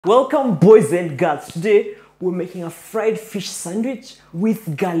Welcome boys and girls. Today we're making a fried fish sandwich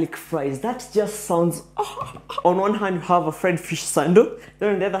with garlic fries. That just sounds on one hand you have a fried fish sandwich,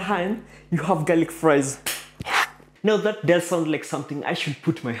 then on the other hand you have garlic fries. Now that does sound like something I should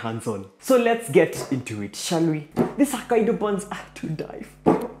put my hands on. So let's get into it, shall we? These Hokkaido buns are to die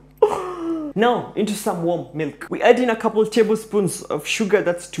for. Now into some warm milk. We add in a couple tablespoons of sugar,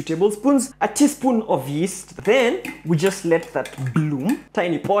 that's 2 tablespoons, a teaspoon of yeast. Then we just let that bloom.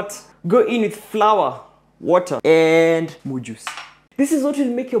 Tiny pot. Go in with flour, water, and moo juice. This is what will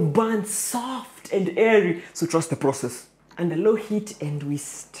make your buns soft and airy. So trust the process. Under low heat and we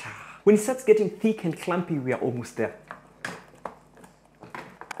stir. When it starts getting thick and clumpy, we are almost there.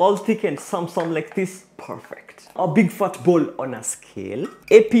 All thickened, some like this, perfect. Our big fat bowl on a scale.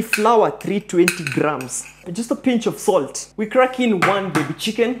 AP flour, 320 grams. Just a pinch of salt. We crack in 1 baby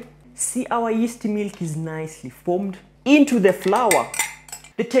chicken. See, our yeasty milk is nicely formed. Into the flour.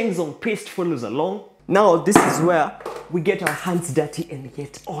 The Tangzong paste follows along. Now this is where we get our hands dirty and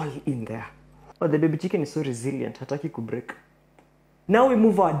get all in there. Oh, the baby chicken is so resilient, hataki ku break. Now we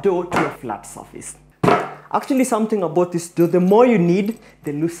move our dough to a flat surface. Actually, something about this dough, the more you knead,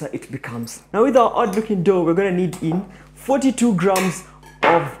 the looser it becomes. Now with our odd looking dough, we're gonna knead in 42 grams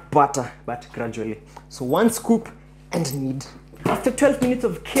of butter, but gradually. So 1 scoop and knead. After 12 minutes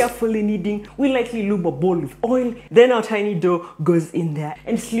of carefully kneading, we lightly lube a bowl with oil. Then our tiny dough goes in there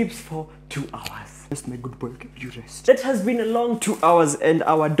and sleeps for 2 hours. Just my good boy, give you rest. That has been a long 2 hours and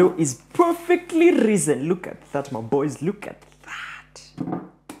our dough is perfectly risen. Look at that, my boys, look at that.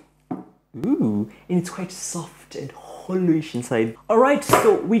 Ooh, and it's quite soft and hollowish inside. Alright,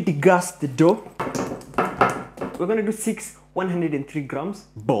 so we degust the dough. We're gonna do 6 103 grams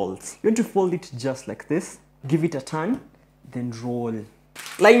balls. You want to fold it just like this. Give it a turn, then roll.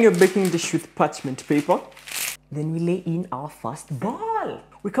 Line your baking dish with parchment paper. Then we lay in our first ball.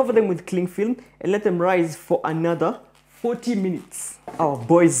 We cover them with cling film and let them rise for another 40 minutes. Our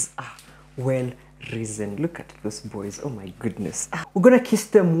boys are well risen. Look at those boys. Oh my goodness. We're gonna kiss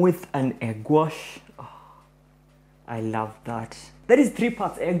them with an egg wash. Oh, I love that. That is 3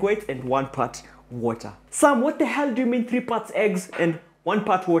 parts egg white and 1 part water. Sam, what the hell do you mean 3 parts eggs and 1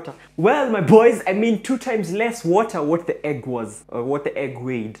 part water? Well, my boys, I mean 2 times less water what the egg was, or what the egg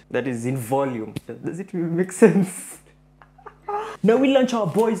weighed. That is in volume. Does it make sense? Now we launch our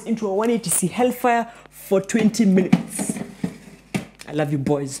boys into a 180°C hellfire for 20 minutes. I love you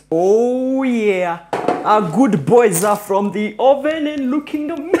boys. Oh yeah, our good boys are from the oven and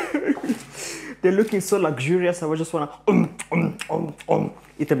looking amazing. They're looking so luxurious. I just wanna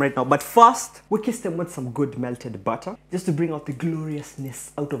eat them right now. But first, we kiss them with some good melted butter, just to bring out the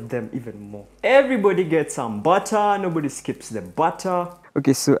gloriousness out of them even more. Everybody gets some butter. Nobody skips the butter.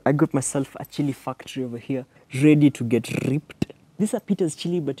 Okay, so I got myself a chili factory over here, ready to get ripped. These are Peter's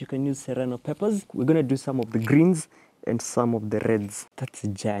chili, but you can use serrano peppers. We're gonna do some of the greens and some of the reds. That's a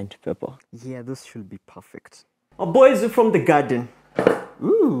giant pepper. Yeah, those should be perfect. Our boys are from the garden.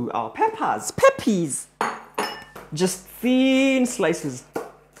 Ooh, our peppers, peppies. Just thin slices.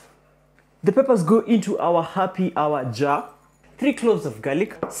 The peppers go into our happy hour jar. 3 cloves of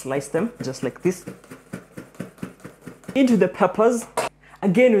garlic, slice them just like this. Into the peppers,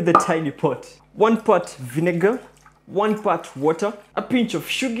 again with the tiny pot. 1 part vinegar, 1 part water, a pinch of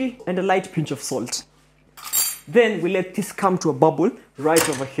sugar, and a light pinch of salt. Then we let this come to a bubble right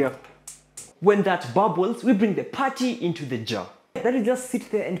over here. When that bubbles, we bring the patty into the jar. Let it just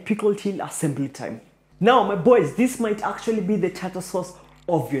sit there and pickle till assembly time. Now, my boys, this might actually be the tartar sauce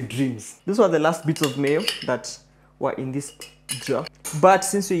of your dreams. These were the last bits of mayo that were in this jar. But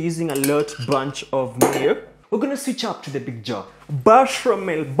since we're using a large bunch of mayo, we're gonna switch up to the big jar.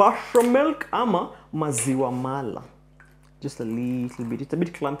 Buttermilk ama maziwa mala. Just a little bit. It's a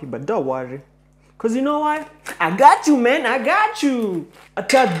bit clumpy, but don't worry. Because you know why? I got you, man, I got you. A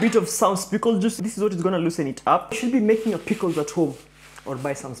tad bit of some pickle juice. This is what is gonna loosen it up. You should be making your pickles at home or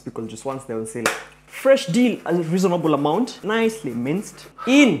buy some pickle juice once they're on sale. Fresh dill, a reasonable amount, nicely minced.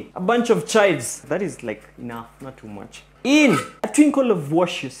 In a bunch of chives. That is like enough, not too much. In a twinkle of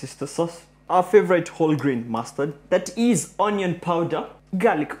wash your sister sauce. Our favorite whole grain mustard. That is onion powder,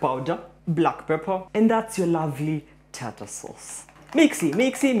 garlic powder, black pepper, and that's your lovely tartar sauce. Mixy,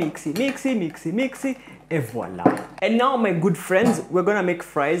 mixy, mixy, mixy, mixy, mixy, et voila. And now, my good friends, we're gonna make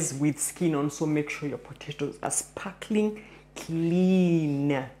fries with skin on, so make sure your potatoes are sparkling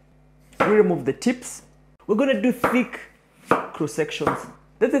clean. We remove the tips. We're gonna do thick cross sections.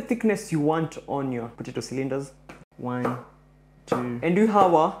 That's the thickness you want on your potato cylinders. 1, 2. And we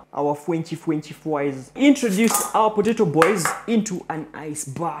have our Frenchie fries. Introduce our potato boys into an ice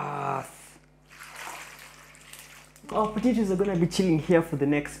bath. Our potatoes are gonna be chilling here for the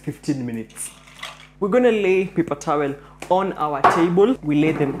next 15 minutes. We're gonna lay paper towel on our table. We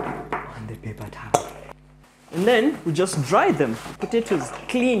lay them on the paper towel. And then we just dry them. Potatoes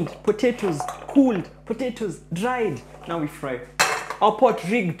cleaned, potatoes cooled, potatoes dried. Now we fry. Our pot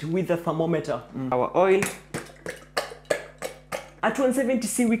rigged with a thermometer. Our oil. At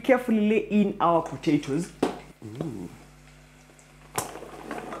 170°, we carefully lay in our potatoes. Ooh.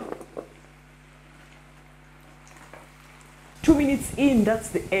 Two minutes in, that's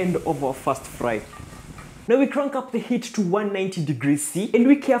the end of our first fry. Now we crank up the heat to 190°C and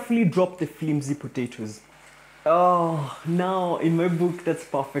we carefully drop the flimsy potatoes. Oh, now in my book, that's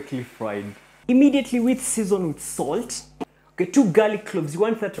perfectly fried. Immediately we season with salt. Okay, 2 garlic cloves, you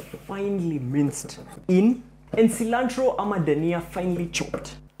want that finely minced in. And cilantro ama dania finely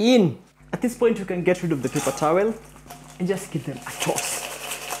chopped in. At this point, you can get rid of the paper towel and just give them a toss.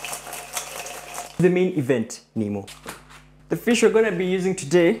 The main event, Nemo. The fish we're gonna be using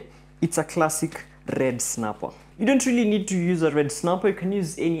today, it's a classic red snapper. You don't really need to use a red snapper, you can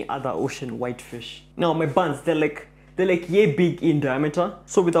use any other ocean whitefish. Now my buns, they're like yay big in diameter.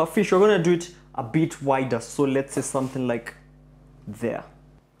 So with our fish, we're gonna do it a bit wider. So let's say something like there.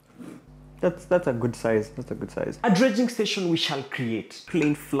 That's a good size, that's a good size. A dredging station we shall create.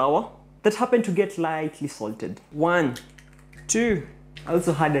 Plain flour that happen to get lightly salted. 1, 2, I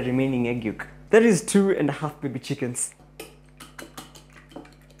also had a remaining egg yolk. That is 2.5 baby chickens.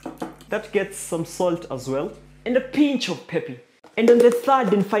 That gets some salt as well. And a pinch of pepper. And on the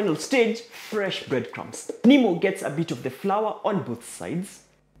third and final stage, fresh breadcrumbs. Nemo gets a bit of the flour on both sides,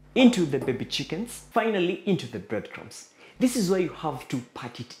 into the baby chickens, finally into the breadcrumbs. This is where you have to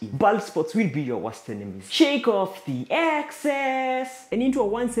pat it in. Bald spots will be your worst enemies. Shake off the excess. And into a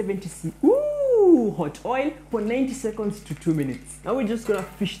 170°C, hot oil for 90 seconds to 2 minutes. Now we're just gonna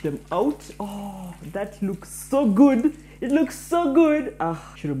fish them out. Oh, that looks so good. It looks so good.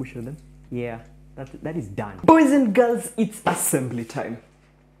 Should we show them? Yeah, that is done. Boys and girls, it's assembly time.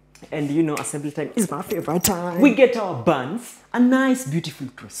 And you know, assembly time is my favorite time. We get our buns, a nice beautiful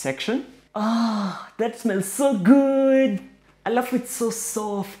cross section. That smells so good. I love it, so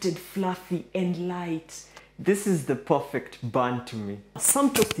soft and fluffy and light. This is the perfect bun to me.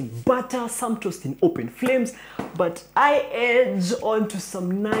 Some toast in butter, some toast in open flames, but I edge onto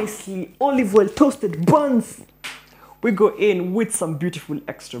some nicely olive oil toasted buns. We go in with some beautiful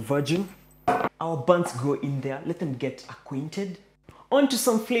extra virgin. Our buns go in there, let them get acquainted. Onto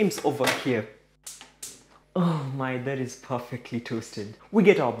some flames over here. Oh my, that is perfectly toasted. We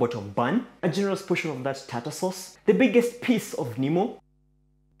get our bottom bun, a generous portion of that tartar sauce, the biggest piece of Nemo,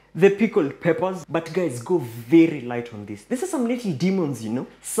 the pickled peppers, but guys, go very light on this. This is some little demons, you know.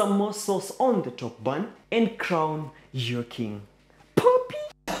 Some more sauce on the top bun, and crown your king. Poppy!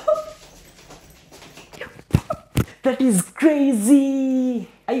 That is crazy!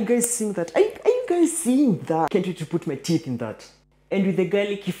 Are you guys seeing that? Are you guys seeing that? Can't wait to put my teeth in that. And with the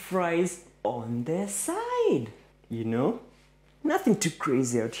garlicky fries on the side, you know? Nothing too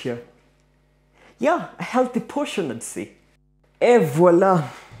crazy out here. Yeah, a healthy portion, I'd say. Et voila!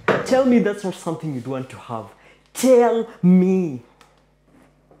 Tell me that's not something you'd want to have. Tell me!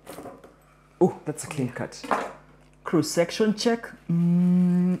 Oh, that's a clean cut. Cross section check.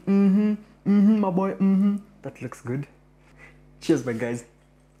 My boy, That looks good. Cheers, my guys.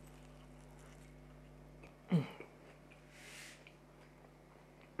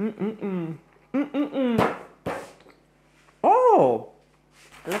 Oh,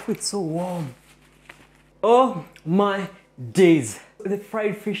 I love it so warm. Oh my days. The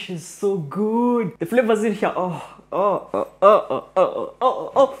fried fish is so good. The flavors in here,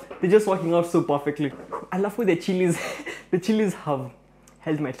 they're just working out so perfectly. I love with the chilies. The chilies have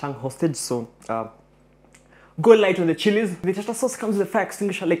held my tongue hostage, so go light on the chilies. The tartar sauce comes with a fire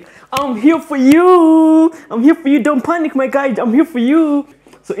extinguisher, like, I'm here for you. I'm here for you. Don't panic, my guy. I'm here for you.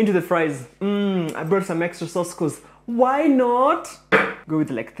 So into the fries. I brought some extra sauce because why not? Go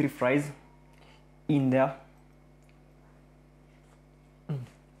with like 3 fries in there.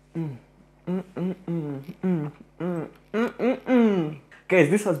 Guys,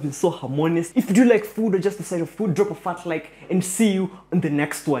 this has been so harmonious. If you do like food or just the side of food, drop a fat like and see you on the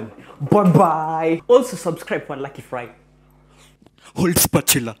next one. Bye bye. Also subscribe for a lucky fry. Hold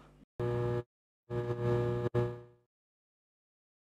spatula.